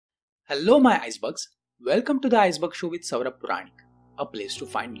Hello, my icebergs. Welcome to the Iceberg Show with Saurabh Puranik, a place to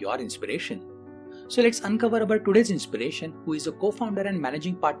find your inspiration. So let's uncover about today's inspiration, who is a co-founder and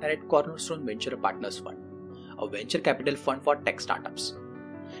managing partner at Cornerstone Venture Partners Fund, a venture capital fund for tech startups.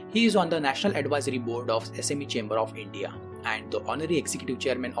 He is on the National Advisory Board of SME Chamber of India and the Honorary Executive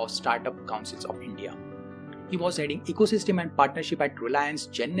Chairman of Startup Councils of India. He was heading ecosystem and partnership at Reliance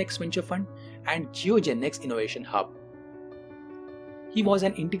GenNext Venture Fund and GeoGenNext Innovation Hub. He was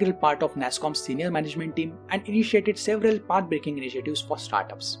an integral part of NASSCOM's senior management team and initiated several path-breaking initiatives for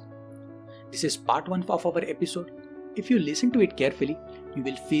startups. This is part 1 of our episode. If you listen to it carefully, you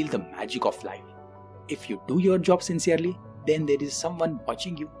will feel the magic of life. If you do your job sincerely, then there is someone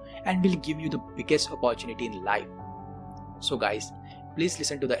watching you and will give you the biggest opportunity in life. So guys, please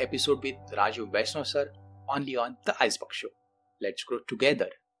listen to the episode with Rajiv Vaishnav sir only on the Iceberg Show. Let's grow together.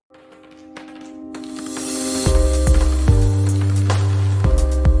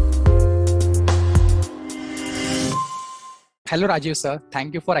 Hello Rajiv sir,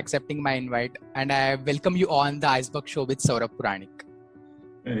 thank you for accepting my invite and I welcome you on the Iceberg Show with Saurabh Puranik.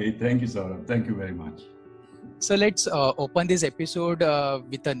 Hey, thank you Saurabh, thank you very much. So let's open this episode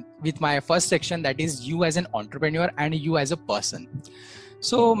with my first section, that is you as an entrepreneur and you as a person.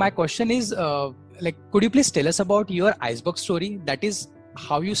 So my question is, could you please tell us about your iceberg story? That is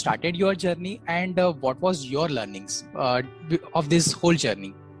how you started your journey and what was your learnings of this whole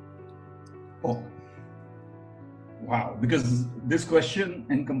journey? Oh, wow, because this question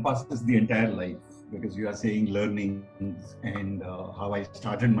encompasses the entire life, because you are saying learnings and how I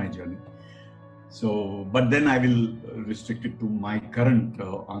started my journey. So, but then I will restrict it to my current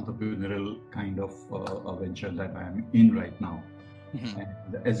entrepreneurial kind of venture that I am in right now. Mm-hmm.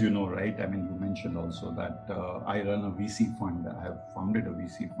 And as you know, right, I mean, you mentioned also that I run a VC fund. I have founded a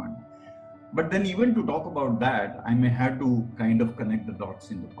VC fund. But then even to talk about that, I may have to kind of connect the dots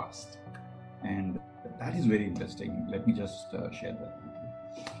in the past. And that is very interesting. Let me just share that with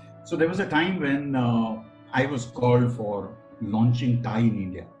you. So there was a time when I was called for launching Thai in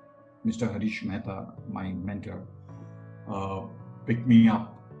India. Mr. Harish Mehta, my mentor, picked me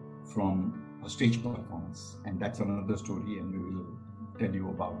up from a stage performance. And that's another story, and we will tell you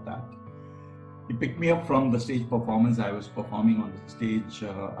about that. He picked me up from the stage performance. I was performing on the stage.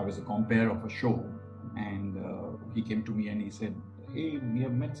 I was a compere of a show. And he came to me and he said, "Hey, we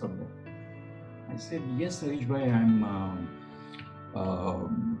have met somewhere." I said, "Yes, Harish bhai, I'm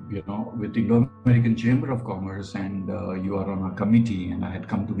with Indo-American Chamber of Commerce and you are on a committee and I had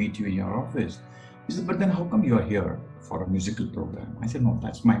come to meet you in your office." He said, "But then how come you are here for a musical program?" I said, "No,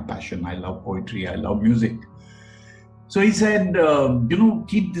 that's my passion. I love poetry. I love music." So he said,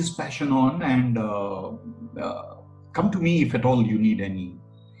 "Keep this passion on and come to me if at all you need any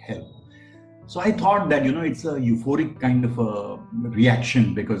help." So I thought that, it's a euphoric kind of a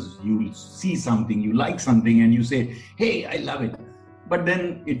reaction, because you see something, you like something and you say, "Hey, I love it." But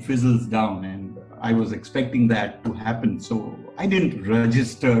then it fizzles down and I was expecting that to happen. So I didn't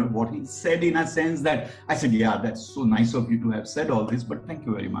register what he said, in a sense that I said, "Yeah, that's so nice of you to have said all this, but thank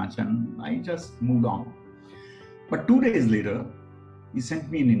you very much." And I just moved on. But 2 days later, he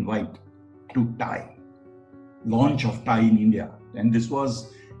sent me an invite to Thai, launch of Thai in India. And this was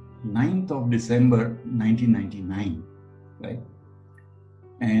 9th of December 1999, right?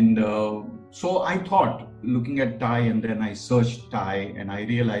 And so I thought, looking at Thai, and then I searched Thai and I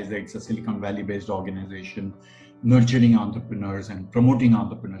realized that it's a Silicon Valley based organization nurturing entrepreneurs and promoting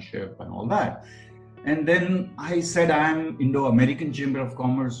entrepreneurship and all that. And then I said, I'm Indo-American Chamber of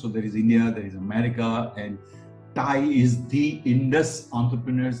Commerce. So there is India, there is America, and Thai is the Indus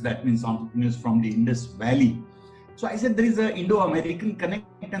entrepreneurs. That means entrepreneurs from the Indus Valley. So I said, there is an Indo-American connect,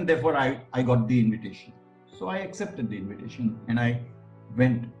 and therefore I got the invitation. So I accepted the invitation and I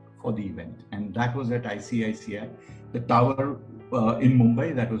went for the event. And that was at ICICI, the tower in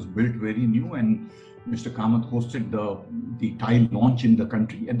Mumbai that was built very new. And Mr. Kamath hosted the Thai launch in the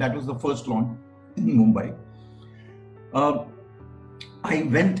country. And that was the first launch in Mumbai. I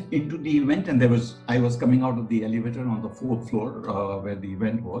went into the event and I was coming out of the elevator on the 4th floor where the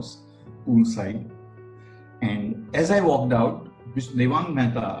event was, poolside. And as I walked out, Mr. Devang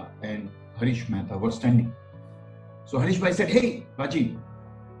Mehta and Harish Mehta were standing. So Harish bhai said, "Hey, Rajiv,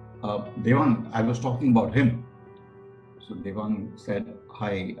 Devang, I was talking about him." So Devang said,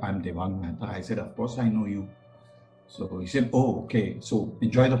 "Hi, I'm Devang Mehta." I said, "Of course I know you." So he said, "Oh, okay. So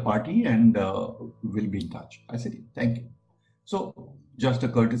enjoy the party and we'll be in touch." I said, "Thank you." So just a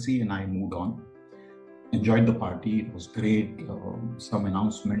courtesy, and I moved on. Enjoyed the party. It was great. Some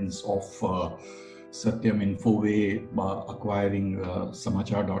announcements of Satyam Infoway acquiring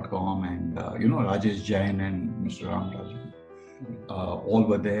Samachar.com and Rajesh Jain and Mr. Ram Rajan. All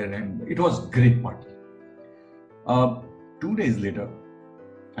were there, and it was great party. 2 days later,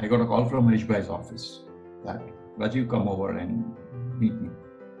 I got a call from Harish Bhai's office that Rajiv, come over and meet me.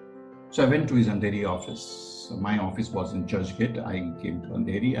 So I went to his Andheri office. My office was in Churchgate. I came to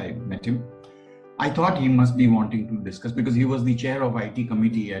Andheri. I met him. I thought he must be wanting to discuss because he was the chair of IT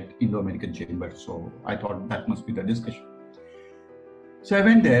committee at Indo-American Chamber. So I thought that must be the discussion. So I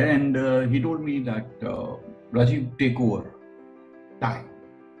went there and he told me that Rajiv, take over TIE.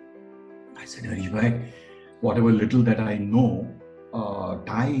 I said, Harish Bhai, whatever little that I know,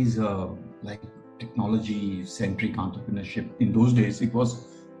 TIE is like technology-centric entrepreneurship. In those days, it was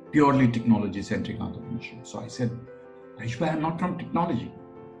purely technology-centric entrepreneurship. So I said, Harish Bhai, I'm not from technology.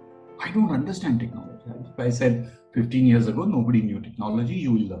 I don't understand technology. I said, 15 years ago, nobody knew technology,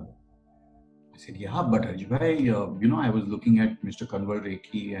 you will learn. I said, yeah, but Harish Bhai, I was looking at Mr. Kanwal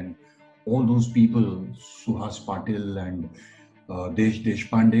Rekhi and all those people, Suhas Patil and Desh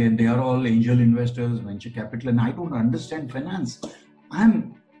Pandey, and they are all angel investors, venture capital, and I don't understand finance.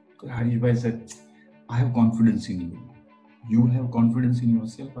 Harish Bhai said, I have confidence in you. You have confidence in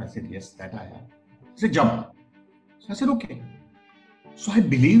yourself? I said, yes, that I have. He said, jump. So I said, okay. So I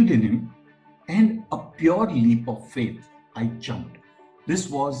believed in him, and a pure leap of faith, I jumped. This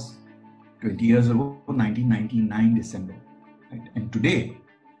was 20 years ago, 1999 December. Right? And today,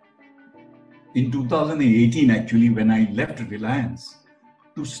 in 2018 actually, when I left Reliance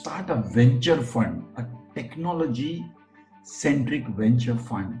to start a venture fund, a technology-centric venture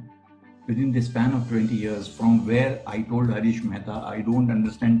fund, within the span of 20 years, from where I told Harish Mehta, I don't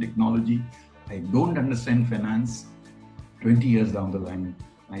understand technology, I don't understand finance, 20 years down the line,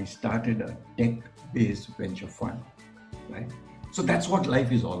 I started a tech-based venture fund, right? So that's what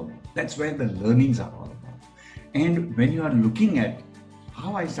life is all about. That's where the learnings are all about. And when you are looking at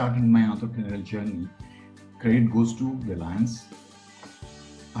how I started my entrepreneurial journey, credit goes to Reliance.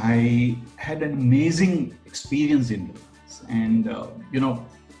 I had an amazing experience in Reliance, and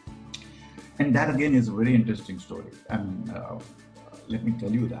and that again is a very interesting story. Let me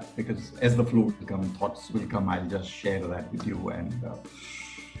tell you that, because as the flow will come, thoughts will come, I'll just share that with you. And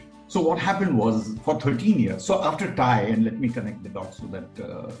so what happened was, for 13 years, so after TIE, and let me connect the dots so that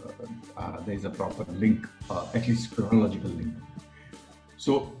there is a proper link, at least chronological link.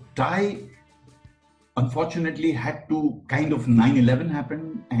 So TIE, unfortunately, had to kind of 9/11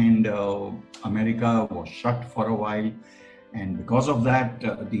 happen, and America was shut for a while. And because of that,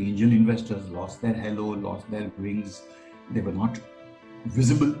 the angel investors lost their halo, lost their wings. They were not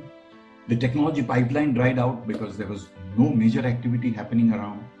visible. The technology pipeline dried out because there was no major activity happening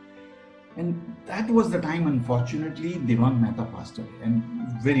around. And that was the time, unfortunately, Devang Mehta passed away, and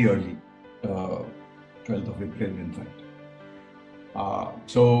very early, 12th of April, in fact.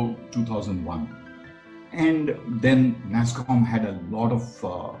 So 2001. And then NASSCOM had a lot of,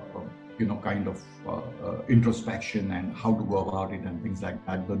 introspection and how to go about it and things like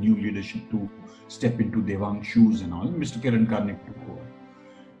that. The new leadership to step into Devang's shoes and all. Mr. Kiran Karnik took over.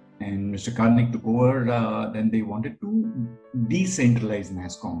 And Mr. Karnik took over, then they wanted to decentralize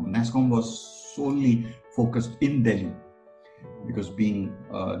NASSCOM. NASSCOM was solely focused in Delhi, because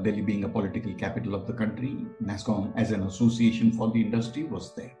Delhi being a political capital of the country, NASSCOM as an association for the industry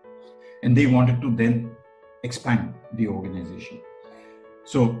was there. And they wanted to then expand the organization.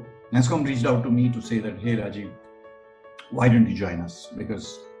 So NASSCOM reached out to me to say that, hey Rajiv, why don't you join us?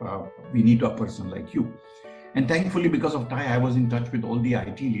 Because we need a person like you. And thankfully, because of TIE, I was in touch with all the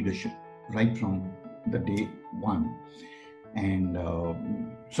IT leadership right from the day one. And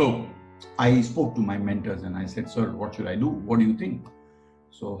so I spoke to my mentors and I said, sir, what should I do? What do you think?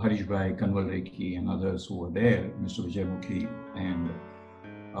 So Harish Bhai, Kanwal Rekhi and others who were there, Mr. Vijay and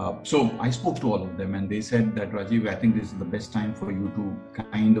so I spoke to all of them, and they said that, Rajiv, I think this is the best time for you to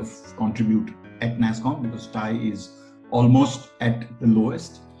kind of contribute at NASSCOM, because TIE is almost at the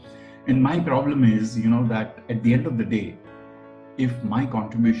lowest. And my problem is, that at the end of the day, if my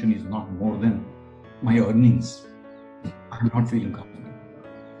contribution is not more than my earnings, I'm not feeling comfortable.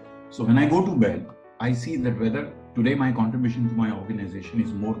 So when I go to bed, I see that whether today my contribution to my organization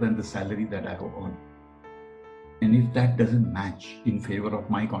is more than the salary that I have earned. And if that doesn't match in favor of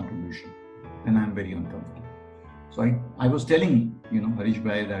my contribution, then I'm very uncomfortable. So I was telling, Harish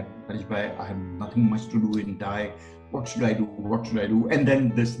Bhai that, Harish Bhai, I have nothing much to do in TIE. What should I do? What should I do? And then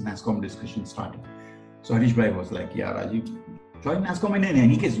this NASSCOM discussion started. So Harish Bhai was like, yeah, Rajiv, join NASSCOM. And in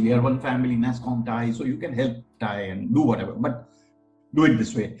any case, we are one family, NASSCOM, TIE, so you can help TIE and do whatever, but do it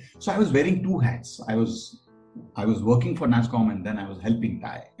this way. So I was wearing two hats. I was working for NASSCOM, and then I was helping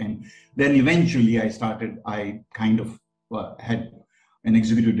TIE. And then eventually I kind of had an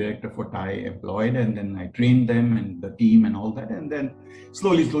executive director for Thai employed, and then I trained them and the team and all that. And then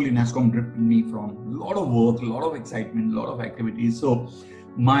slowly, NASSCOM drifted me from a lot of work, a lot of excitement, a lot of activities. So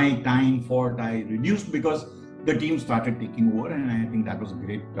my time for Thai reduced because the team started taking over, and I think that was a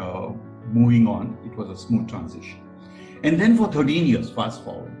great moving on. It was a smooth transition. And then for 13 years, fast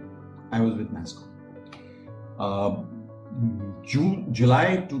forward, I was with NASSCOM.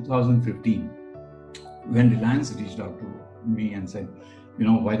 July 2015, when Reliance reached out to me and said,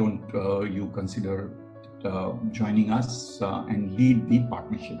 why don't you consider joining us and lead the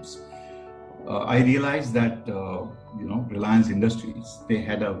partnerships? I realized that, Reliance Industries, they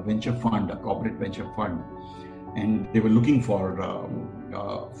had a venture fund, a corporate venture fund, and they were looking for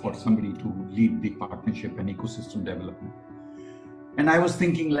somebody to lead the partnership and ecosystem development. And I was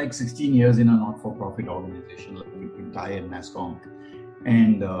thinking, like, 16 years in a not-for-profit organization like in Thai and NASSCOM,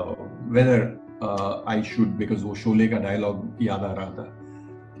 and whether I should, because वो शोले का dialogue याद आ रहा था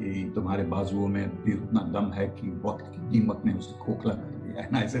कि तुम्हारे बाजुओं में भी उतना दम है कि वक्त की कीमत ने उसे खोखला कर दिया.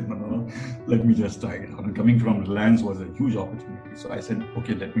 And I said, no, let me just try it. And coming from Reliance was a huge opportunity. So I said,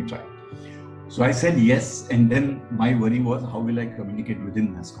 okay, let me try. So I said yes, and then my worry was, how will I communicate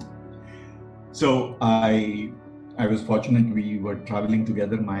within NASSCOM? So I was fortunate. We were traveling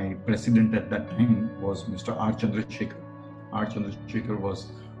together. My president at that time was Mr. R. Chandrasekhar. R. Chandrasekhar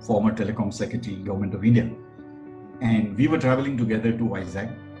was former Telecom Secretary, Government of India. And we were traveling together to Iceberg.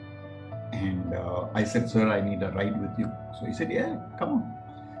 And I said, sir, I need a ride with you. So he said, yeah, come on.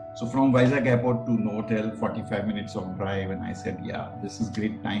 So from Vizag Airport to Novotel, 45 minutes of drive. And I said, yeah, this is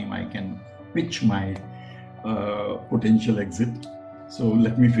great time. I can pitch my potential exit. So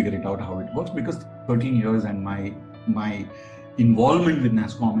let me figure it out how it works, because 13 years and my involvement with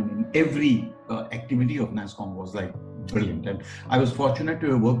NASSCOM and in every activity of NASSCOM was like brilliant. And I was fortunate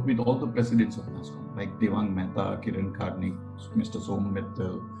to have worked with all the presidents of NASSCOM, like Devang Mehta, Kiran Karnik, Mr. Som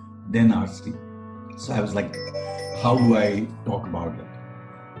Mittal, then RC. So I was like, how do I talk about it?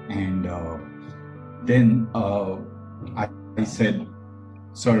 And then I said,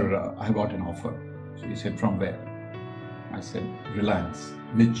 sir, I got an offer. So he said, from where? I said, Reliance.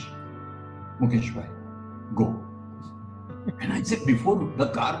 Which? Mukesh bhai, go. And I said, before the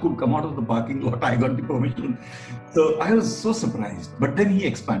car could come out of the parking lot, I got the permission. So I was so surprised. But then he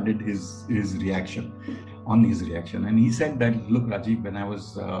expanded his reaction. And he said that, look, Rajiv, when I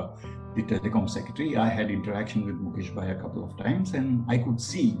was the telecom secretary, I had interaction with Mukesh bhai a couple of times, and I could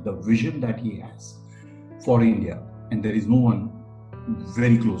see the vision that he has for India. And there is no one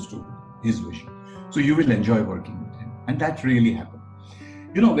very close to his vision. So you will enjoy working with him. And that really happened.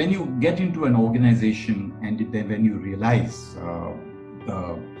 When you get into an organization and then when you realize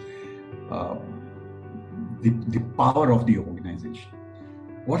the power of the organization,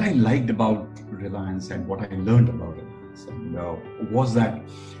 what I liked about Reliance and what I learned about Reliance was that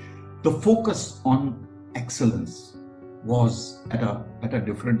the focus on excellence was at a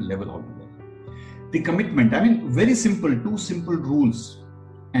different level altogether. The commitment, very simple, 2 simple rules.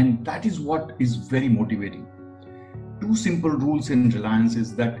 And that is what is very motivating. 2 simple rules in Reliance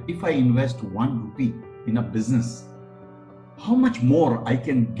is that if I invest 1 rupee in a business, how much more I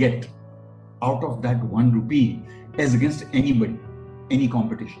can get out of that 1 rupee as against anybody, any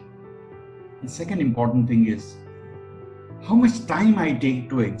competition. The second important thing is how much time I take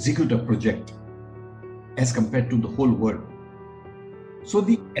to execute a project as compared to the whole world. So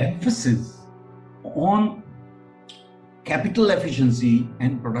the emphasis on capital efficiency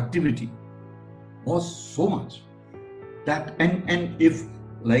and productivity was so much that, and if,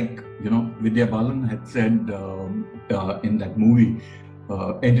 like, Vidya Balan had said in that movie,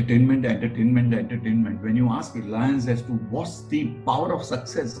 entertainment. When you ask Reliance as to what's the power of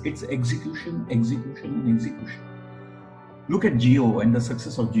success, it's execution. Look at Jio and the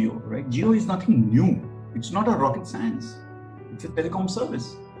success of Jio, right? Jio is nothing new. It's not a rocket science. It's a telecom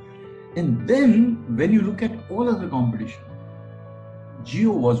service. And then when you look at all other competition,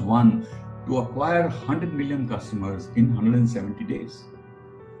 Jio was one to acquire 100 million customers in 170 days.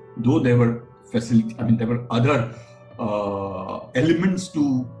 Though there were there were other elements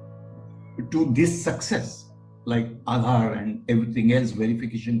to this success, like Aadhaar and everything else,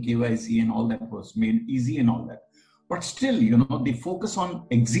 verification, KYC and all that was made easy and all that. But still, the focus on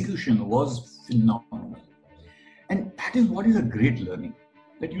execution was phenomenal. And that is what is a great learning,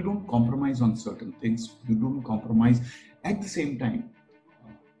 that you don't compromise on certain things. You don't compromise. At the same time,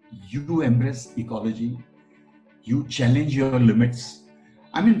 you embrace ecology. You challenge your limits.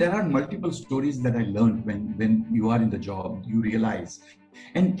 There are multiple stories that I learned when you are in the job, you realize.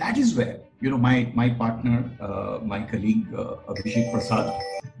 And that is where, my partner, my colleague, Abhishek Prasad,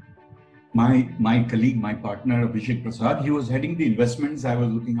 my colleague, my partner, Abhishek Prasad, he was heading the investments. I was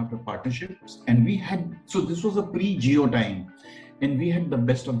looking after partnerships. And so this was a pre-Geo time. And we had the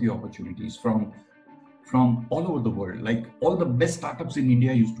best of the opportunities from all over the world. Like all the best startups in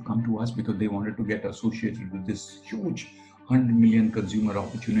India used to come to us because they wanted to get associated with this huge 100 million consumer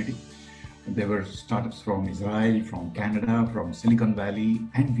opportunity. There were startups from Israel, from Canada, from Silicon Valley,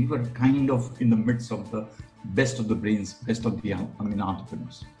 and we were kind of in the midst of the best of the brains, best of the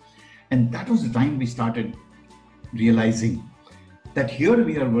entrepreneurs. And that was the time we started realizing that here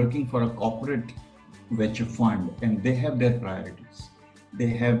we are working for a corporate venture fund and they have their priorities. They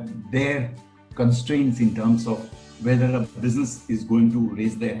have their constraints in terms of whether a business is going to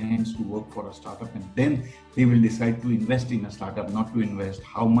raise their hands to work for a startup, and then they will decide to invest in a startup, not to invest,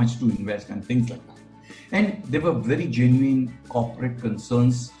 how much to invest, and things like that. And there were very genuine corporate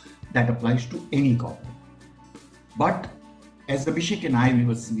concerns that applies to any corporate. But as Abhishek and I, we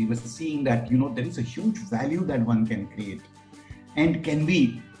were seeing that, there is a huge value that one can create. And can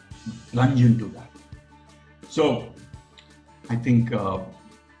we plunge into that? So I think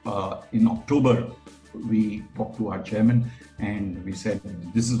in October, we talked to our chairman and we said,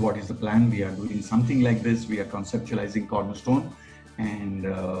 this is what is the plan. We are doing something like this. We are conceptualizing Cornerstone and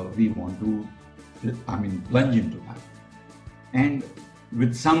we want to, plunge into that. And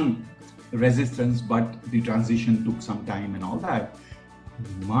with some resistance, but the transition took some time and all that.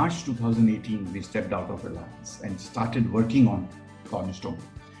 In March 2018, we stepped out of Reliance and started working on Cornerstone.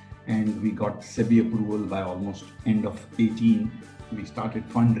 And we got SEBI approval by almost end of 18. We started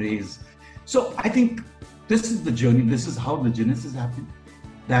fundraise. So I think this is the journey. This is how the genesis happened.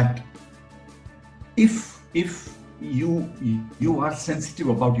 That if you are sensitive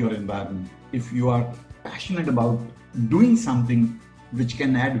about your environment, if you are passionate about doing something which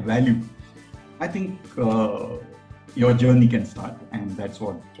can add value, I think your journey can start, and that's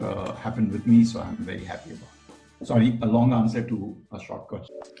what happened with me. So I'm very happy about it. Sorry, a long answer to a short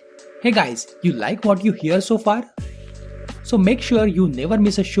question. Hey guys, you like what you hear so far? So make sure you never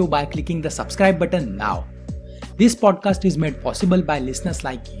miss a show by clicking the subscribe button now. This podcast is made possible by listeners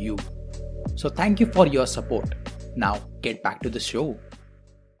like you. So thank you for your support. Now get back to the show.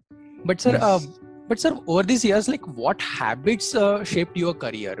 But sir, over these years, like what habits shaped your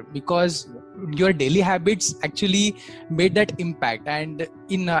career? Because your daily habits actually made that impact, and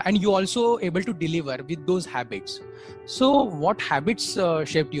you also able to deliver with those habits. So what habits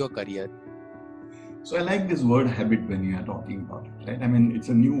shaped your career? So I like this word habit when you are talking about it, right? I mean, it's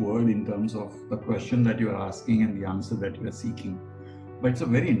a new word in terms of the question that you are asking and the answer that you are seeking. But it's a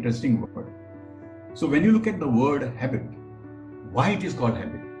very interesting word. So when you look at the word habit, why it is called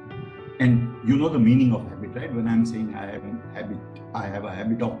habit? And you know the meaning of habit, right? When I'm saying I have a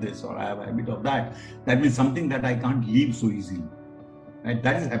habit of this or I have a habit of that, that means something that I can't leave so easily, right?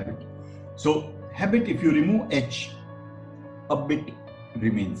 That is habit. So habit, if you remove H, a bit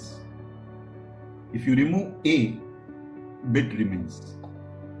remains. If you remove A, bit remains.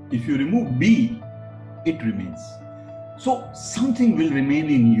 If you remove B, it remains. So something will remain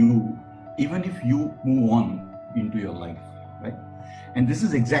in you even if you move on into your life, right? And this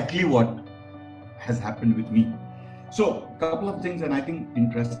is exactly what has happened with me. So a couple of things, and I think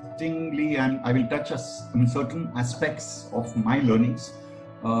interestingly, and I will touch certain aspects of my learnings,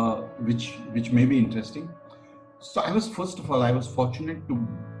 which may be interesting. So I was fortunate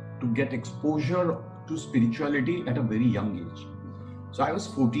to get exposure to spirituality at a very young age. So I was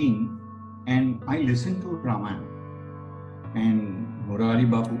 14 and I listened to Ramayana, and Murari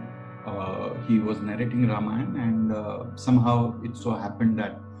Babu, he was narrating Ramayana, and somehow it so happened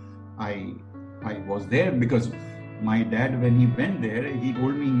that I was there because my dad, when he went there, he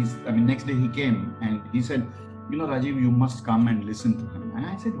told me, next day he came and he said, Rajiv, you must come and listen to him. And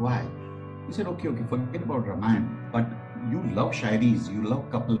I said, why? He said, okay, forget about Ramayana, but you love shairis, you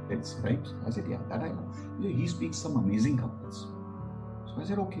love couplets, right? I said, yeah, that I love. He speaks some amazing couplets. So I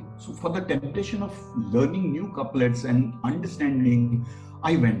said, okay. So for the temptation of learning new couplets and understanding,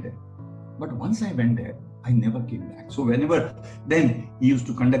 I went there. But once I went there, I never came back. So whenever then he used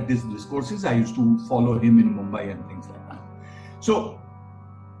to conduct these discourses, I used to follow him in Mumbai and things like that. So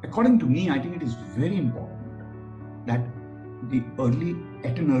according to me, I think it is very important that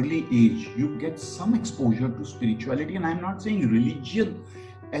at an early age, you get some exposure to spirituality. And I'm not saying religion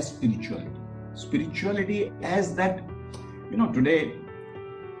as spirituality. Spirituality as that, today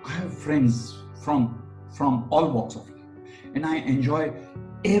I have friends from all walks of life. And I enjoy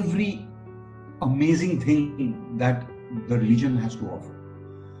every amazing thing that the religion has to offer.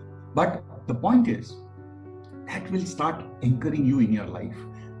 But the point is, that will start anchoring you in your life.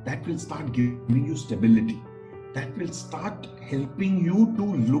 That will start giving you stability. that will start helping you to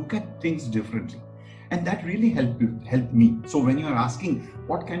look at things differently. And that really helped me. So when you are asking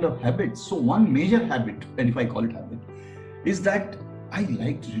what kind of habits, so one major habit, and if I call it habit, is that I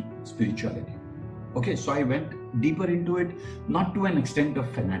liked spirituality. Okay, so I went deeper into it, not to an extent of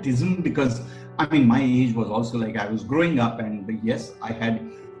fanatism, because I mean, my age was also like I was growing up, and yes, I had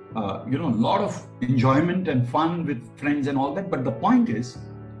a lot of enjoyment and fun with friends and all that. But the point is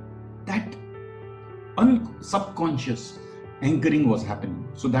that subconscious anchoring was happening.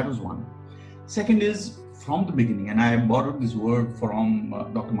 So that was one. Second is, from the beginning, and I borrowed this word from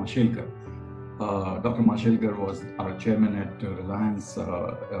Dr. Mashelkar. Dr. Mashelkar was our chairman at Reliance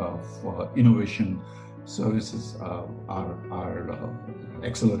for Innovation Services, our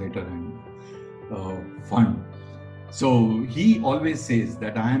accelerator and fund. So he always says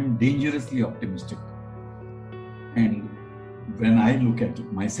that I am dangerously optimistic. And when I look at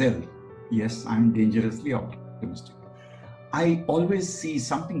myself, yes, I'm dangerously optimistic. I always see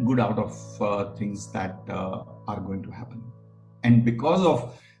something good out of things that are going to happen. And because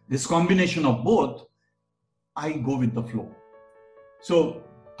of this combination of both, I go with the flow. So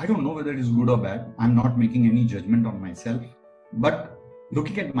I don't know whether it is good or bad. I'm not making any judgment on myself. But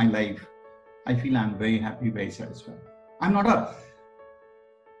looking at my life, I feel I'm very happy, very satisfied. I'm not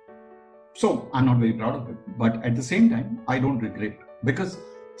very proud of it. But at the same time, I don't regret, because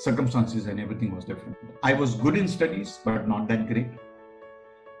circumstances and everything was different. I was good in studies, but not that great.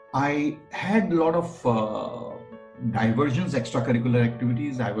 I had a lot of diversions, extracurricular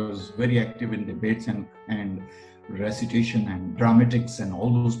activities. I was very active in debates and recitation and dramatics and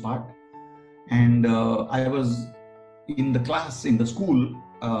all those part. And I was in the class, in the school,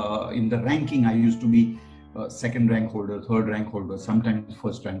 in the ranking, I used to be second rank holder, third rank holder, sometimes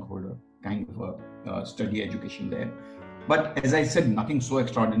first rank holder, kind of a study education there. But as I said, nothing so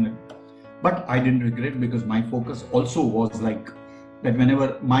extraordinary. But I didn't regret, because my focus also was like that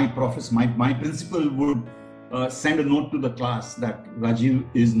whenever my principal would send a note to the class that Rajiv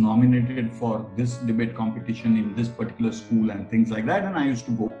is nominated for this debate competition in this particular school and things like that, and I used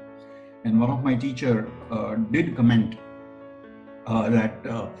to go. And one of my teacher did comment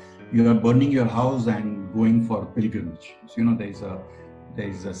that you are burning your house and going for pilgrimage. So, there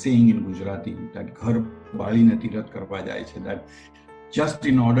is a saying in Gujarati that ghar balina tirat karva jai chhe, that just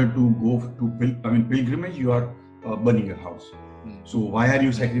in order to go to pilgrimage, you are burning your house. So why are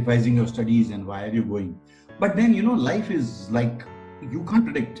you sacrificing your studies and why are you going? But then, life is like, you can't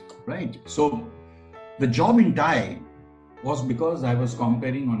predict, right? So the job in Thai was because I was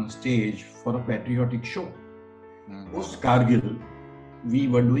comparing on a stage for a patriotic show. Post Kargil, we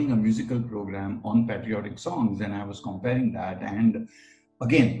were doing a musical program on patriotic songs, and I was comparing that. And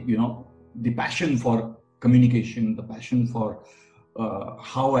again, the passion for communication, the passion for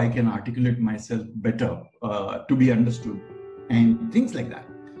how I can articulate myself better to be understood, and things like that.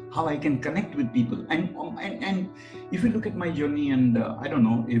 How I can connect with people. And if you look at my journey, and I don't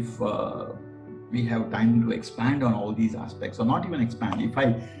know if we have time to expand on all these aspects, or not even expand. If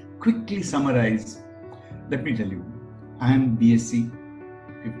I quickly summarize, let me tell you, I am BSc,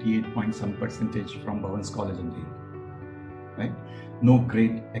 58 point some percentage from Bhavan's College in Delhi, right? No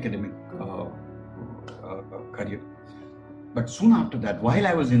great academic career. But soon after that, while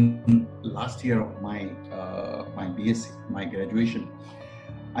I was in last year of my BSc, my graduation,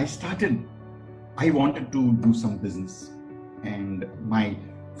 I wanted to do some business, and my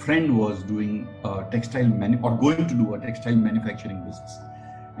friend was doing going to do a textile manufacturing business.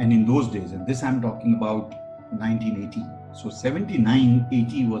 And in those days, and this I'm talking about 1980, so 79,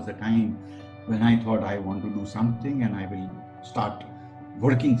 80 was the time when I thought I want to do something and I will start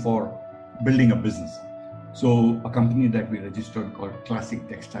working for building a business. So a company that we registered called Classic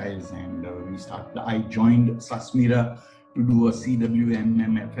Textiles, and I joined Sasmira to do a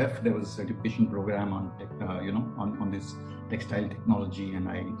CWMMFF. There was a certification program on this textile technology, and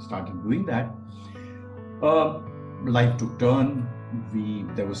I started doing that. Life took turn.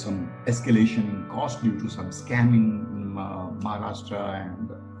 There was some escalation in cost due to some scamming in Maharashtra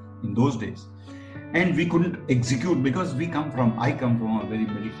and in those days, and we couldn't execute because I come from a very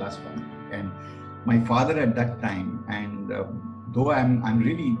middle class family, and my father at that time, and though I'm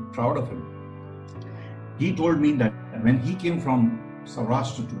really proud of him, he told me that when he came from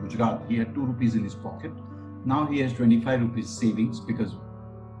Saurabh to Gujarat, he had 2 rupees in his pocket. Now he has 25 rupees savings because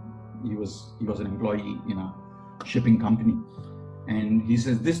he was an employee in a shipping company. And he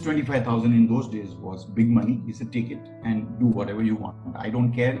says, this 25,000 in those days was big money. He said, take it and do whatever you want. I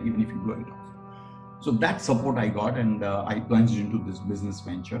don't care even if you blow it off. So that support I got, and I plunged into this business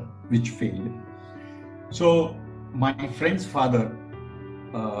venture, which failed. So my friend's father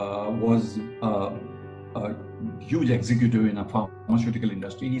was a huge executive in a pharmaceutical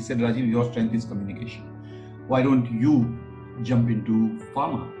industry. He said, Rajiv, your strength is communication. Why don't you jump into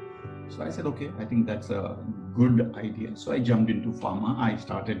pharma? So I said, okay, I think that's a good idea. So I jumped into pharma. I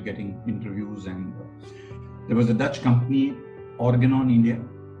started getting interviews, and there was a Dutch company, Organon India.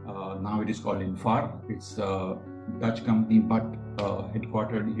 Now it is called Infar. It's a Dutch company, but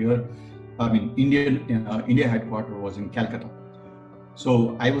headquartered here. I mean, India headquarters was in Calcutta.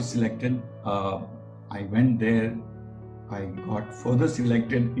 So I was selected. I went there. I got further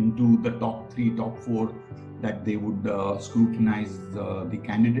selected into the top 3, top 4 that they would scrutinize the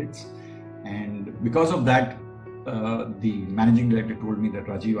candidates. And because of that, the managing director told me that,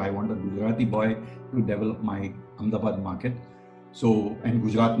 Rajiv, I want a Gujarati boy to develop my Ahmedabad market. And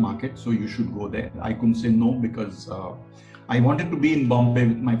Gujarat market, so you should go there. I couldn't say no because I wanted to be in Bombay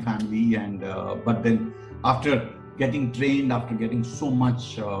with my family, and but then after getting trained, after getting so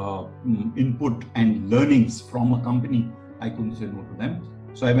much input and learnings from a company, I couldn't say no to them.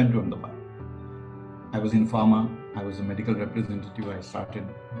 So I went to Ahmedabad. I was in pharma. I was a medical representative. I started,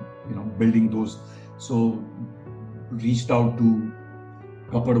 building those. So reached out to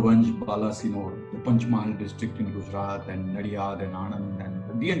Kapadwanj, Balasinor, the Panchmahal district in Gujarat, and Nadiad and Anand,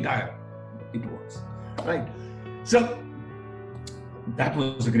 and the entire it was, right? So that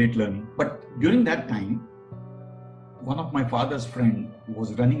was a great learning. But during that time, one of my father's friend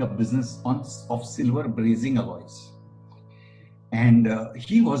was running a business of silver brazing alloys. And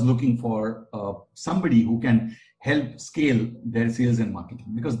he was looking for somebody who can help scale their sales and marketing,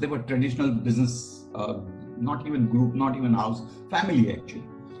 because they were traditional business, not even group, not even house, family actually.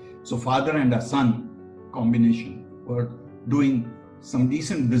 So father and a son combination were doing some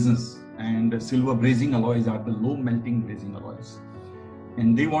decent business, and silver brazing alloys are the low melting brazing alloys.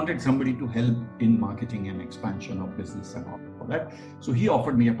 And they wanted somebody to help in marketing and expansion of business and all that. So he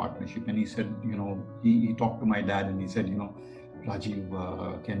offered me a partnership, and he said, he talked to my dad and he said,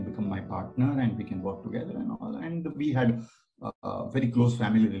 Rajiv can become my partner and we can work together and all. And we had a very close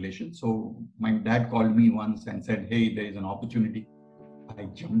family relation. So my dad called me once and said, hey, there is an opportunity. I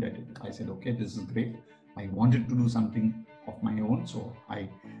jumped at it. I said, okay, this is great. I wanted to do something of my own. So I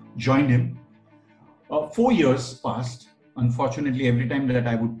joined him. 4 years passed. Unfortunately, every time that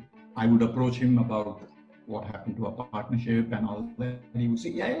I would approach him about what happened to a partnership and all that, he would say,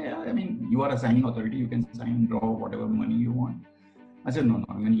 yeah. I mean, you are a signing authority. You can sign and draw whatever money you want. I said, no.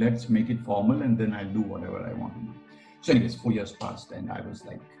 I mean, let's make it formal, and then I'll do whatever I want to do. So anyways, 4 years passed, and I was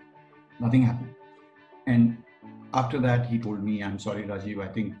like, nothing happened. And after that, he told me, I'm sorry,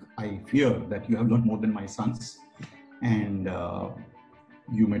 Rajiv, I fear that you have learned more than my sons, and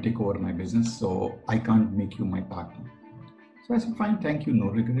you may take over my business, so I can't make you my partner. So I said, fine, thank you, no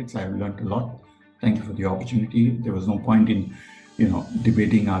regrets. I have learned a lot. Thank you for the opportunity. There was no point in,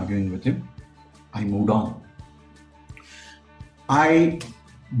 debating, arguing with him. I moved on. I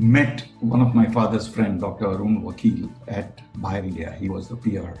met one of my father's friend, Dr. Arun Vakil, at Bayer India. He was the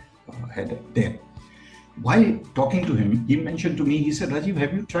PR head there. While talking to him, he mentioned to me, he said, Rajiv,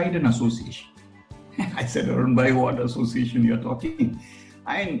 have you tried an association? I said, Arun, by what association you're talking?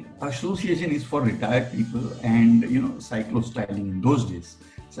 And association is for retired people and, cyclo-styling in those days.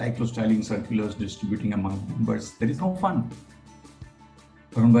 Cyclo-styling circulars, distributing among members. There is no fun.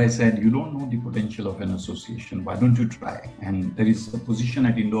 Arun Bhai said, you don't know the potential of an association. Why don't you try? And there is a position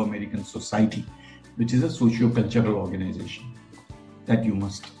at Indo-American Society, which is a socio-cultural organization that you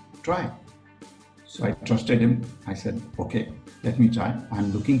must try. So I trusted him. I said, okay, let me try.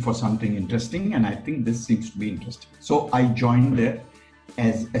 I'm looking for something interesting, and I think this seems to be interesting. So I joined there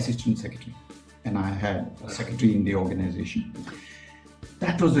as assistant secretary, and I had a secretary in the organization.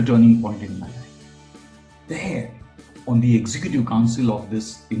 That was the turning point in my life. There, on the executive council of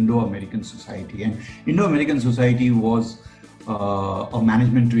this Indo-American Society, and Indo-American Society was a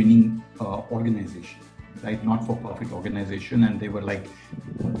management training organization, right? Not-for-profit organization, and they were like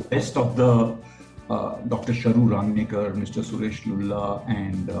best of the Dr. Sharu Rangnekar, Mr. Suresh Lulla,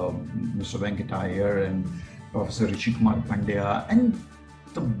 and Mr. Venkat Iyer, and Professor Rishi Kumar Pandya, and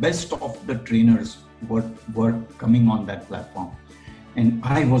the best of the trainers were coming on that platform. And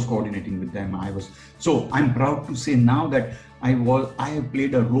I was coordinating with them. So I'm proud to say now that I have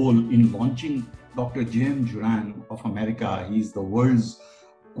played a role in launching Dr. J.M. Juran of America. He's the world's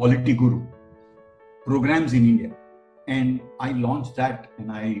quality guru programs in India. And I launched that,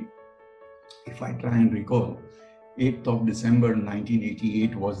 and if I try and recall, 8th of December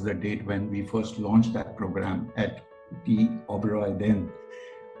 1988 was the date when we first launched that program at the Oberoi then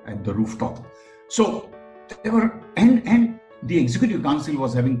at the rooftop. So there were, and the executive council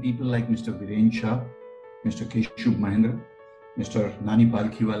was having people like Mr. Viren Shah, Mr. Keshub Mahendra, Mr. Nani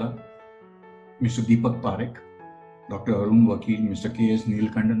Palkhiwala, Mr. Deepak Parekh, Dr. Arun Vakil, Mr. K.S.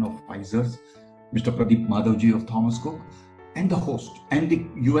 Neelkandan of Pfizer, Mr. Pradeep Madhavji of Thomas Cook, and the host and the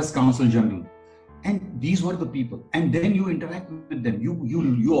US Consul General. And these were the people. And then you interact with them,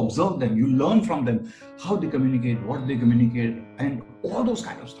 you observe them, you learn from them, how they communicate, what they communicate, and all those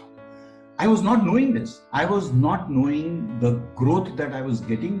kind of stuff. I was not knowing this. I was not knowing the growth that I was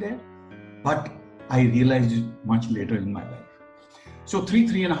getting there, but I realized it much later in my life. So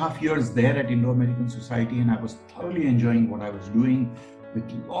 3.5 years there at Indo-American Society, and I was thoroughly enjoying what I was doing, with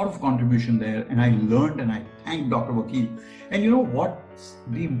a lot of contribution there, and I learned, and I thank Dr. Vakil. And you know what's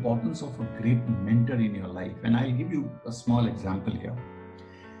the importance of a great mentor in your life? And I'll give you a small example here.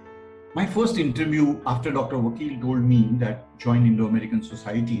 My first interview after Dr. Vakil told me that join Indo-American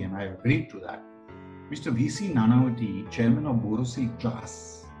Society, and I agreed to that. Mr. V.C. Nanavati, chairman of Borosil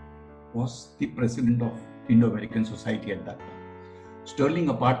class, was the president of Indo-American Society at that time. Sterling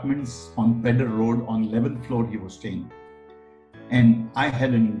Apartments on Pedder Road on 11th floor he was staying. And I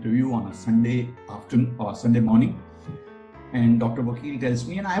had an interview on a Sunday afternoon or Sunday morning. And Dr. Vakil tells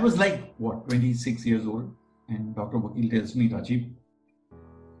me, and I was like, 26 years old. And Dr. Vakil tells me, Rajiv,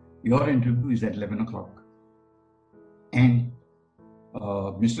 your interview is at 11 o'clock. And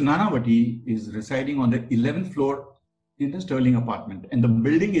Mr. Nanavati is residing on the 11th floor in the Sterling apartment. And the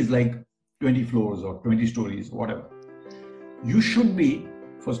building is like 20 floors or 20 stories, whatever. You should be,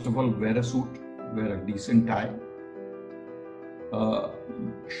 first of all, wear a suit, wear a decent tie,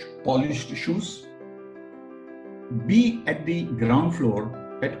 polished shoes, be at the ground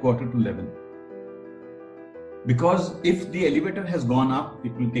floor at 11:15. Because if the elevator has gone up,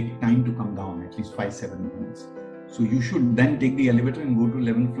 it will take time to come down, at least 5-7 minutes. So you should then take the elevator and go to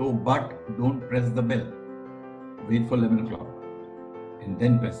 11th floor, but don't press the bell. Wait for 11 o'clock and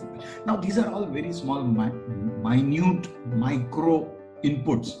then press the bell. Now, these are all very small, minute, micro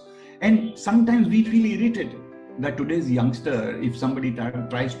inputs. And sometimes we feel irritated that today's youngster, if somebody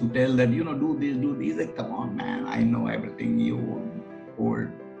tries to tell that, do this, he's like, come on, man, I know everything, you old,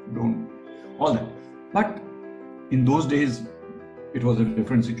 don't, all that. But in those days, it was a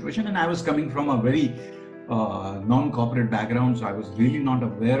different situation, and I was coming from a very non-corporate background, so I was really not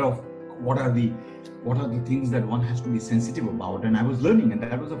aware of what are the things that one has to be sensitive about, and I was learning, and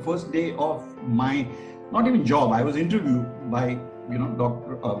that was the first day of my, not even job, I was interviewed by,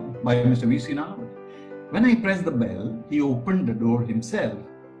 by Mr. V.C. Nanavati. When I pressed the bell, he opened the door himself,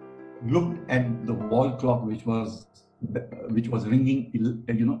 looked at the wall clock, which was ringing,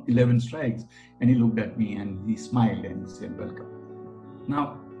 11 strikes, and he looked at me and he smiled and he said, welcome.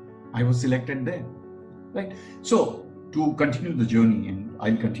 Now, I was selected there, right? So, to continue the journey, and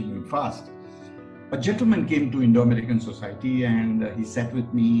I'll continue fast, a gentleman came to Indo-American Society and he sat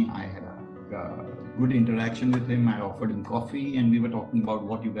with me. I had a good interaction with him. I offered him coffee and we were talking about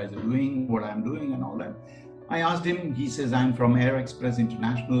what you guys are doing, what I'm doing and all that. I asked him, he says, I'm from Air Express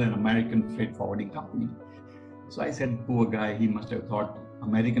International, an American freight forwarding company. So I said, poor guy, he must have thought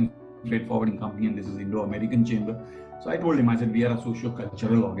American freight forwarding company and this is Indo-American Chamber. So I told him, I said, we are a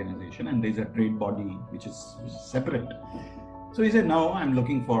socio-cultural organization and there's a trade body which is separate. So he said, no, I'm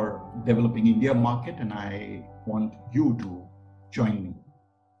looking for developing India market and I want you to join me.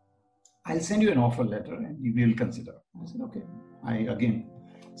 I'll send you an offer letter and you will consider. I said, okay. Again,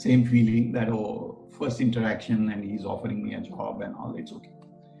 same feeling that, first interaction and he's offering me a job and all, it's okay.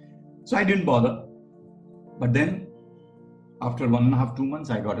 So I didn't bother. But then after 1.5, 2 months,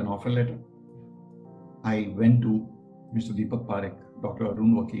 I got an offer letter. I went to Mr. Deepak Parekh, Dr.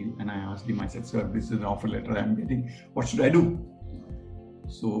 Arun Vakil, and I asked him, I said, sir, this is an offer letter I'm getting. What should I do?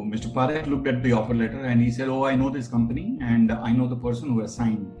 So Mr. Parekh looked at the offer letter and he said, I know this company and I know the person who has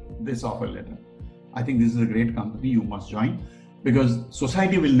signed this offer letter. I think this is a great company, you must join, because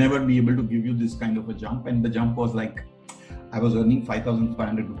society will never be able to give you this kind of a jump. And the jump was like, I was earning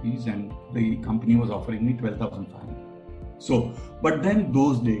 5,500 rupees and the company was offering me 12,500. So, but then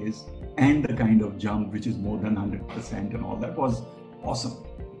those days and the kind of jump, which is more than 100% and all that, was awesome.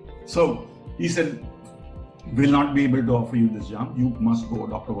 So he said, we'll not be able to offer you this jump. You must go.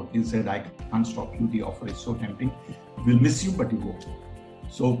 Dr. Vakil said, I can't stop you. The offer is so tempting. We'll miss you, but you go.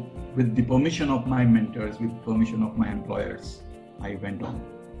 So with the permission of my mentors, with the permission of my employers, I went on.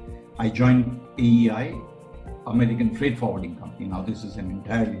 I joined AEI, American Freight Forwarding Company. Now this is an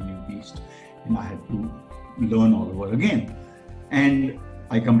entirely new beast and I had to learn all over again. And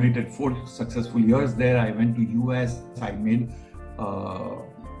I completed 4 successful years there. I went to US. I made,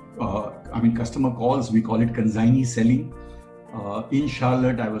 customer calls. We call it consignee selling. In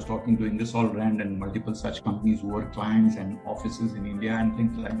Charlotte, I was talking to Ingersoll Rand and multiple such companies who were clients and offices in India and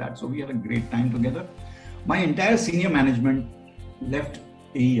things like that. So we had a great time together. My entire senior management left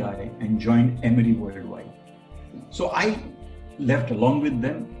AEI and joined Emery Worldwide. So I left along with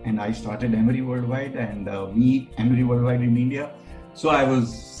them and I started Emery Worldwide and Emery Worldwide in India. So I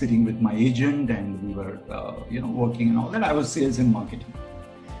was sitting with my agent and we were, working and all that. I was sales and marketing.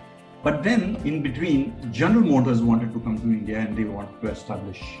 But then in between, General Motors wanted to come to India and they wanted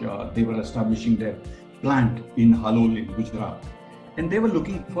to they were establishing their plant in Halol in Gujarat. And they were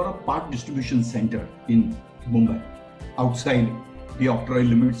looking for a part distribution center in Mumbai, outside the octroi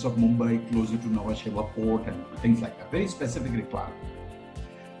limits of Mumbai, closer to Nhava Sheva port and things like that. Very specific requirement.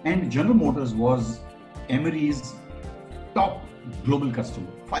 And General Motors was Emery's top global customer.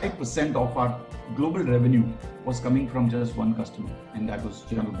 5% of our global revenue was coming from just one customer, and that was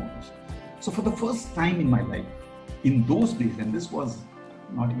General Motors. So for the first time in my life, in those days, and this was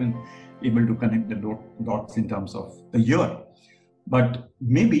not even able to connect the dots in terms of the year, but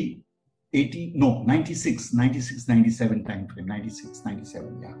maybe 96, 97 time frame, 96,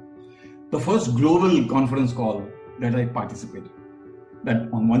 97, yeah. The first global conference call that I participated.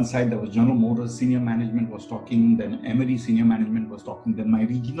 That on one side there was General Motors senior management was talking, then Emery senior management was talking, then my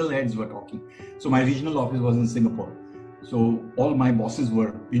regional heads were talking. So my regional office was in Singapore. So all my bosses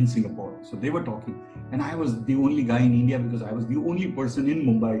were in Singapore. So they were talking. And I was the only guy in India because I was the only person in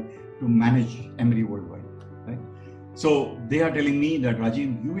Mumbai to manage Emery Worldwide. Right? So they are telling me that,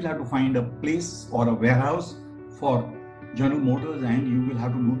 Rajiv, you will have to find a place or a warehouse for General Motors and you will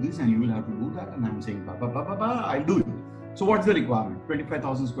have to do this and you will have to do that. And I'm saying, I'll do it. So what's the requirement?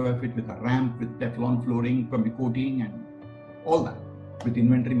 25,000 square feet with a ramp, with Teflon flooring, coating and all that, with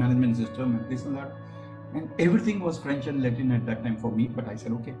inventory management system and this and that. And everything was French and Latin at that time for me, but I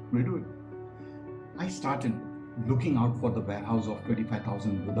said, okay, we'll do it. I started looking out for the warehouse of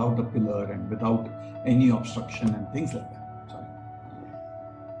 25,000 without a pillar and without any obstruction and things like that. Sorry.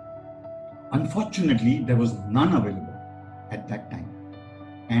 Unfortunately, there was none available at that time.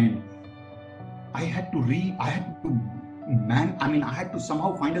 And I had to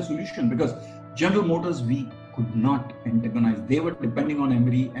somehow find a solution because General Motors, we could not antagonize. They were depending on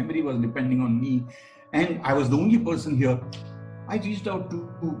Emery. Emery was depending on me. And I was the only person here. I reached out to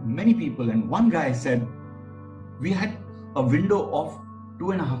many people and one guy said, we had a window of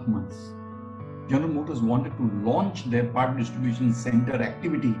 2.5 months. General Motors wanted to launch their part distribution center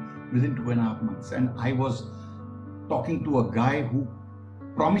activity within 2.5 months. And I was talking to a guy who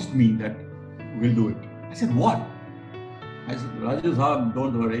promised me that we'll do it. I said, what? I said, Rajiv,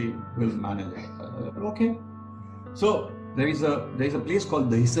 don't worry, we'll manage it. Okay. So there is a place called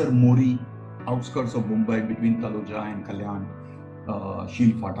the Hisar Mori, outskirts of Mumbai between Taloja and Kalyan,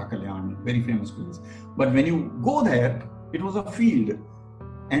 Shil Fata Kalyan, very famous place. But when you go there, it was a field.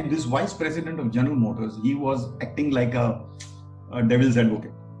 And this vice president of General Motors, he was acting like a devil's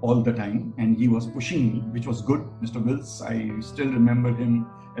advocate all the time. And he was pushing me, which was good. Mr. Wills, I still remember him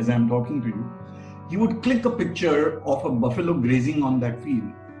as I'm talking to you. He would click a picture of a buffalo grazing on that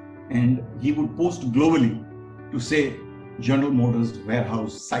field and he would post globally to say General Motors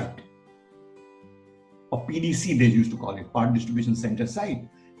warehouse site. A PDC they used to call it, part distribution center site.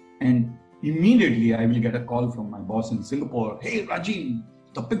 And immediately I will get a call from my boss in Singapore. Hey Rajiv,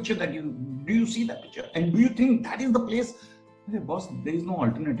 the picture do you see that picture? And do you think that is the place? I said, boss, there is no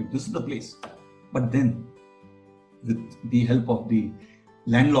alternative. This is the place. But then with the help of the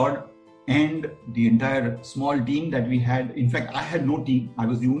landlord, and the entire small team that we had. In fact, I had no team. I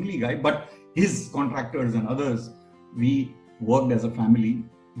was the only guy, but his contractors and others, we worked as a family.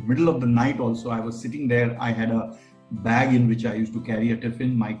 Middle of the night also, I was sitting there. I had a bag in which I used to carry a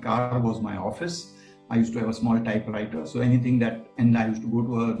tiffin. My car was my office. I used to have a small typewriter. So anything and I used to go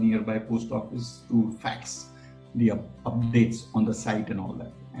to a nearby post office to fax the updates on the site and all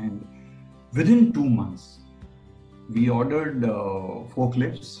that. And within 2 months, we ordered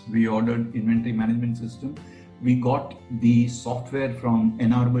forklifts, we ordered inventory management system, we got the software from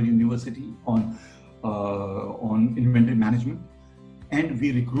Ann Arbor University on inventory management, and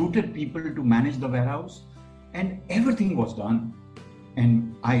we recruited people to manage the warehouse, and everything was done.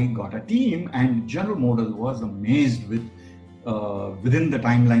 And I got a team, and General Motors was amazed with within the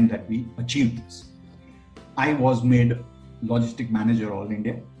timeline that we achieved this. I was made logistic manager all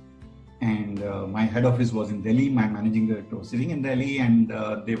India. And my head office was in Delhi, my managing director was sitting in Delhi, and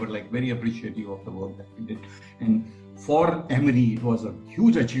they were like very appreciative of the work that we did. And for Emery, it was a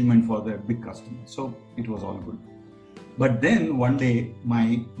huge achievement for their big customers. So it was all good. But then one day,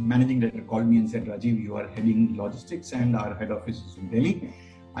 my managing director called me and said, Rajiv, you are heading logistics and our head office is in Delhi.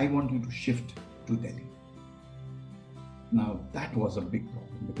 I want you to shift to Delhi. Now that was a big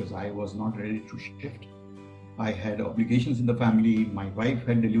problem because I was not ready to shift. I had obligations in the family. My wife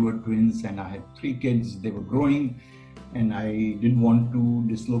had delivered twins and I had 3 kids. They were growing. and I didn't want to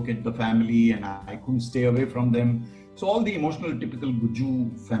dislocate the family, and I couldn't stay away from them. So all the emotional, typical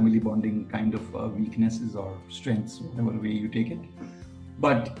Guju family bonding kind of weaknesses or strengths, whatever way you take it.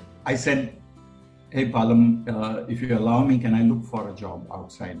 But I said, hey Palam, if you allow me, can I look for a job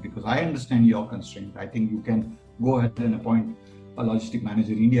outside? Because I understand your constraint. I think you can go ahead and appoint a logistic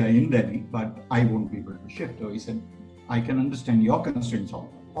manager in India in Delhi, but I won't be able to shift. So he said, I can understand your constraints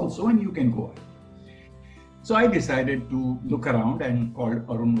also, and you can go ahead. So I decided to look around and called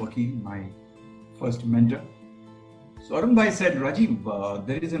Arun Vakil, my first mentor. So Arun Bhai said, Rajiv,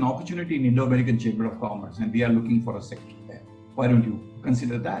 there is an opportunity in Indo-American Chamber of Commerce and we are looking for a secretary there. Why don't you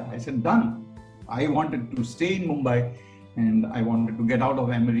consider that? I said, done. I wanted to stay in Mumbai and I wanted to get out of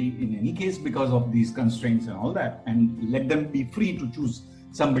Emory in any case because of these constraints and all that, and let them be free to choose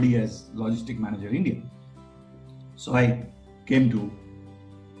somebody as logistic manager India. So I came to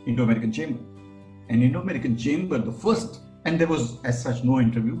Indo-American Chamber. And Indo-American Chamber, the first, and there was as such no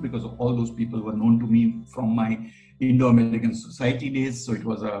interview because all those people were known to me from my Indo-American Society days. So it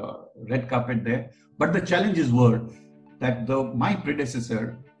was a red carpet there. But the challenges were that my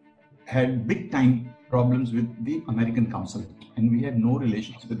predecessor had big time problems with the American consulate, and we had no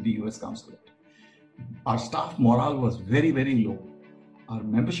relations with the US consulate. Our staff morale was very, very low. Our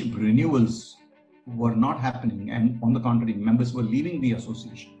membership renewals were not happening, and on the contrary, members were leaving the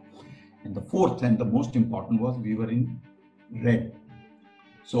association. And the fourth and the most important was we were in red.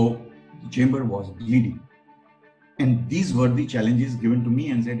 So the chamber was bleeding. And these were the challenges given to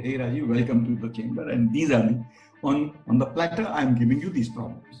me and said, hey Rajiv, welcome to the chamber. And these are on the platter, I'm giving you these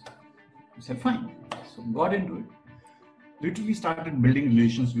problems. I said, fine. So got into it. Literally started building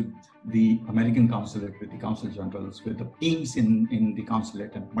relations with the American consulate, with the consul generals, with the teams in the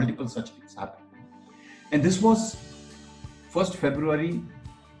consulate, and multiple such things happened. And this was 1st February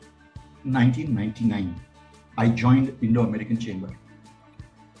 1999. I joined Indo-American Chamber.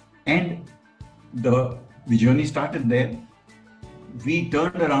 And the journey started there. We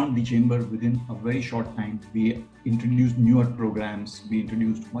turned around the chamber within a very short time. We introduced newer programs. We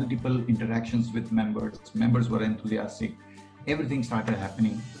introduced multiple interactions with members. Members were enthusiastic. Everything started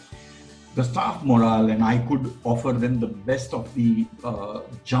happening. The staff morale, and I could offer them the best of the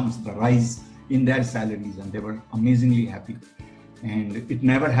jumps, the rise in their salaries, and they were amazingly happy. And it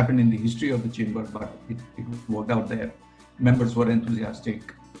never happened in the history of the chamber, but it worked out there. Members were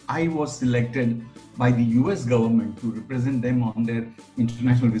enthusiastic. I was selected by the US government to represent them on their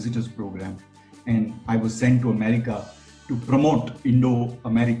international visitors program. And I was sent to America to promote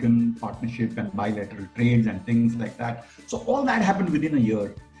Indo-American partnership and bilateral trades and things like that. So all that happened within a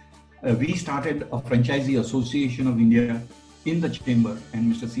year. We started a franchisee association of India in the chamber,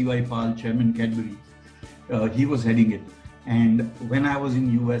 and Mr. C.Y. Pal, Chairman Cadbury, he was heading it. And when I was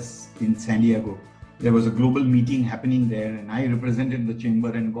in US in San Diego, there was a global meeting happening there, and I represented the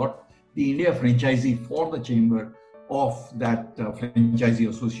chamber and got the India franchisee for the chamber of that franchisee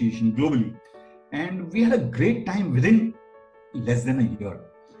association globally. And we had a great time within less than a year.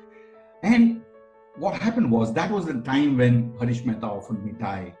 And what happened was, that was the time when Harish Mehta offered me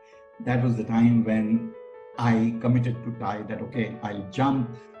Thai. That was the time when I committed to Thai that, okay, I'll jump.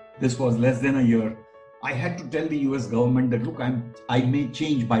 This was less than a year. I had to tell the US government that, look, I may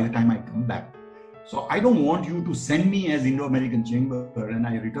change by the time I come back. So I don't want you to send me as Indo-American Chamber and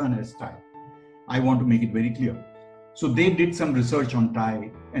I return as Thai. I want to make it very clear. So they did some research on Thai,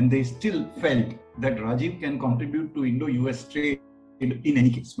 and they still felt that Rajiv can contribute to Indo-US trade in any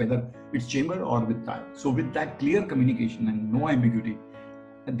case, whether it's chamber or with Thai. So with that clear communication and no ambiguity,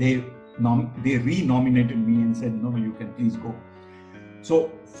 they re-nominated me and said, no, you can please go.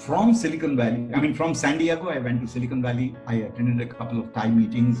 So from from San Diego, I went to Silicon Valley. I attended a couple of Thai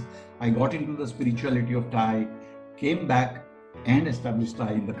meetings. I got into the spirituality of Thai, came back and established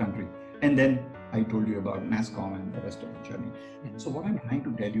Thai in the country. And then I told you about NASCOM and the rest of the journey. So what I'm trying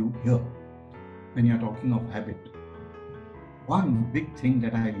to tell you here, when you're talking of habit, one big thing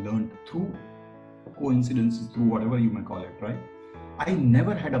that I learned through coincidences, through whatever you may call it, right? I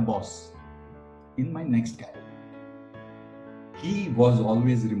never had a boss in my next career. He was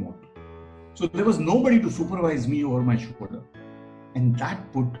always remote. So there was nobody to supervise me over my shoulder. And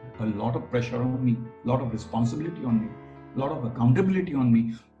that put a lot of pressure on me, a lot of responsibility on me, a lot of accountability on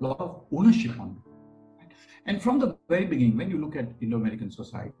me, a lot of ownership on me. And from the very beginning, when you look at Indo-American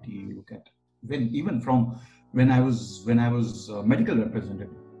society, you look at when I was a medical representative.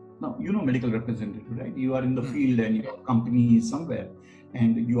 Now, you know medical representative, right? You are in the field and your company is somewhere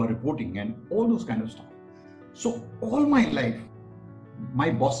and you are reporting and all those kind of stuff. So all my life,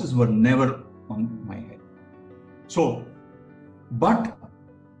 my bosses were never on my head. So, but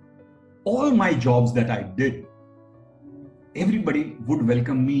all my jobs that I did everybody would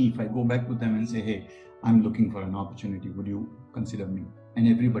welcome me if I go back to them and say, hey, I'm looking for an opportunity. Would you consider me? And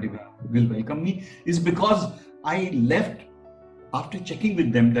everybody will welcome me, is because I left after checking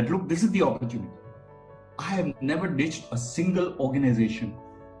with them that, look, this is the opportunity. I have never ditched a single organization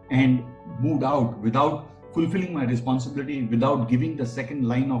and moved out without fulfilling my responsibility, without giving the second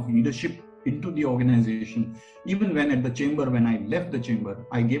line of leadership into the organization. Even when at the chamber, when I left the chamber,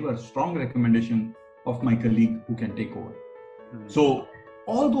 I gave a strong recommendation of my colleague who can take over. So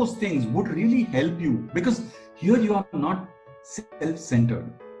all those things would really help you, because here you are not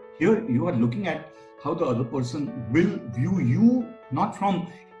self-centered. Here you are looking at how the other person will view you, not from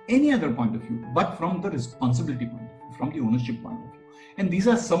any other point of view, but from the responsibility point of view, from the ownership point of view. And these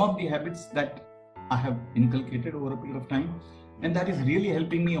are some of the habits that I have inculcated over a period of time, and that is really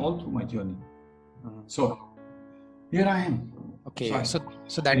helping me all through my journey. So here I am. Okay,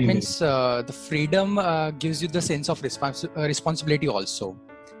 so that means the freedom gives you the sense of responsibility also,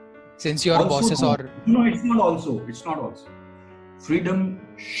 since your bosses or no, it's not also. Freedom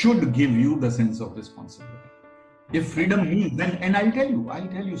should give you the sense of responsibility. If freedom means, then, and I'll tell you,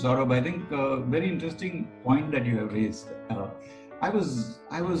 Saurabh, I think very interesting point that you have raised. I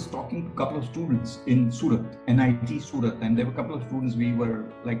was talking to a couple of students in Surat, NIT Surat, and there were a couple of students we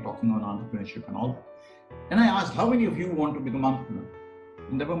were like talking on entrepreneurship and all that. And I asked, how many of you want to become entrepreneur?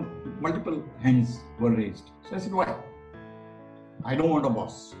 And there were multiple hands were raised. So I said, why? I don't want a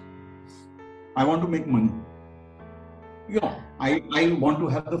boss. I want to make money. I want to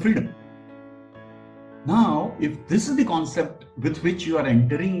have the freedom. Now, if this is the concept with which you are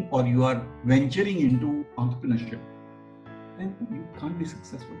entering or you are venturing into entrepreneurship, then you can't be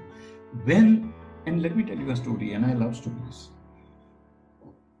successful. And let me tell you a story, and I love stories.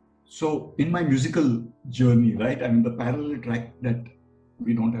 So in my musical journey, right, I mean the parallel track that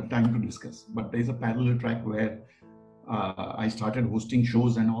we don't have time to discuss, but there's a parallel track where I started hosting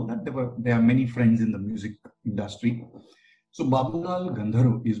shows and all that. There are many friends in the music industry. So Babulal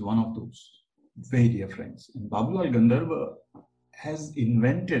Gandharv is one of those very dear friends. And Babulal Gandharv has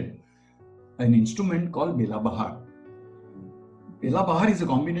invented an instrument called Bela Bahar. Bela Bahar is a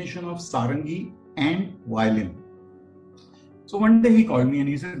combination of sarangi and violin. So one day he called me and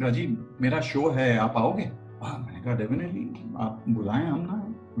he said, Rajiv, mera show hai, aap aoge? मैंने कहा, definitely, aap bulaye, hum na,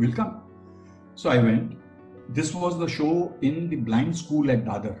 will come. So I went. This was the show in the blind school at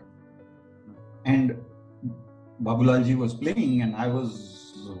Dadar. And Babulalji was playing, and I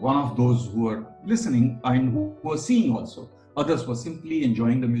was one of those who were listening and who were seeing also. Others were simply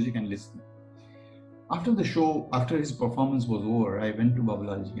enjoying the music and listening. After the show, after his performance was over, I went to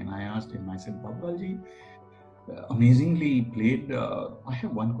Babulalji and I asked him, I said, Babulalji, amazingly played. I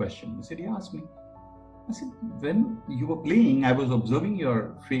have one question. He said, yeah, ask me. I said, when you were playing, I was observing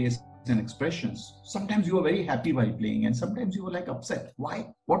your face and expressions. Sometimes you were very happy while playing and sometimes you were like upset.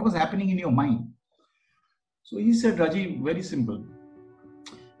 Why? What was happening in your mind? So he said, Rajiv, very simple.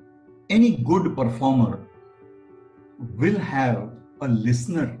 Any good performer will have a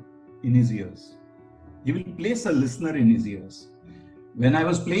listener in his ears. He will place a listener in his ears. When I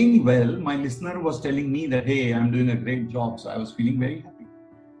was playing well, my listener was telling me that, hey, I'm doing a great job. So I was feeling very happy.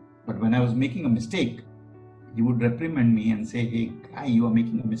 But when I was making a mistake, he would reprimand me and say, hey, guy, you are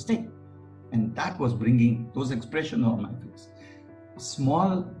making a mistake. And that was bringing those expressions on my face.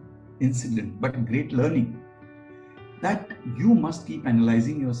 Small incident, but great learning. That you must keep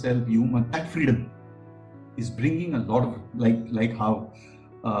analyzing yourself. That freedom is bringing a lot of, like how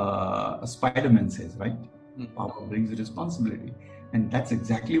Spider-Man says, right? Power brings responsibility. And that's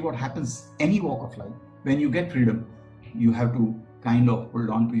exactly what happens any walk of life. When you get freedom, you have to kind of hold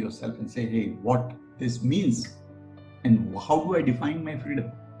on to yourself and say, hey, what this means and how do I define my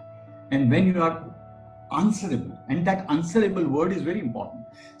freedom? And when you are answerable, and that answerable word is very important.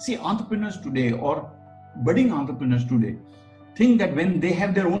 See, entrepreneurs today or budding entrepreneurs today think that when they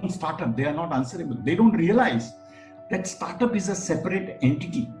have their own startup, they are not answerable. They don't realize that startup is a separate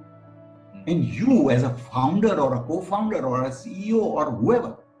entity. And you as a founder or a co-founder or a CEO or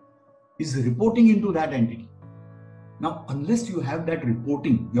whoever is reporting into that entity. Now, unless you have that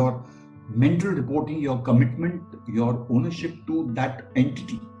reporting, your mental reporting, your commitment, your ownership to that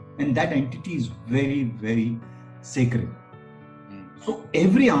entity, and that entity is very, very sacred. So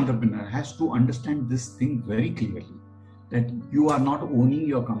every entrepreneur has to understand this thing very clearly, that you are not owning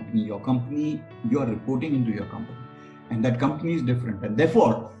your company, you are reporting into your company, and that company is different. And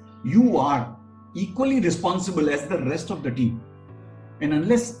therefore, you are equally responsible as the rest of the team. And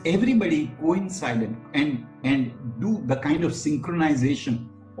unless everybody coincide and do the kind of synchronization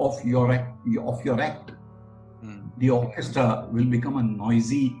of your act, the orchestra will become a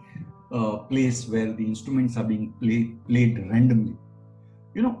noisy place where the instruments are being played randomly.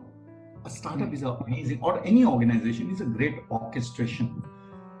 You know, a startup is amazing, or any organization is a great orchestration.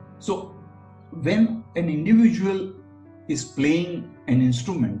 So when an individual is playing an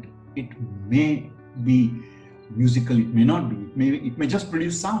instrument, it may be musical, it may not be, it may just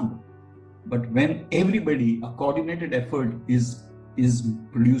produce sound. But when everybody, a coordinated effort is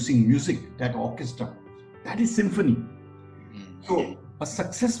producing music, that orchestra, that is symphony. So a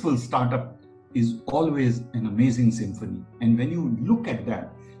successful startup is always an amazing symphony. And when you look at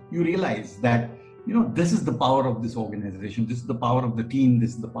that, you realize that, you know, this is the power of this organization, this is the power of the team,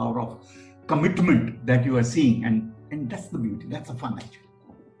 this is the power of commitment that you are seeing. And that's the beauty, that's the fun actually.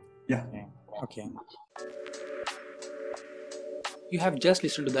 Yeah. Okay. You have just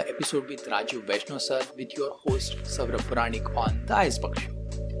listened to the episode with Rajiv Vaishnav sir with your host Saurabh Puranik on The Iceberg Show.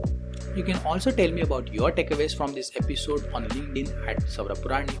 You can also tell me about your takeaways from this episode on LinkedIn at Saurabh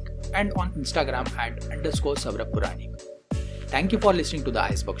Puranik and on Instagram at _Saurabh Puranik. Thank you for listening to The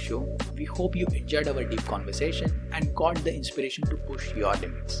Iceberg Show. We hope you enjoyed our deep conversation and got the inspiration to push your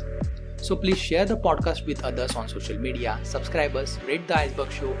limits. So please share the podcast with others on social media, subscribe us, rate The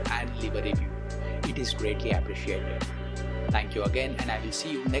Iceberg Show and leave a review. It is greatly appreciated. Thank you again, and I will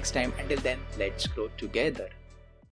see you next time. Until then, let's grow together.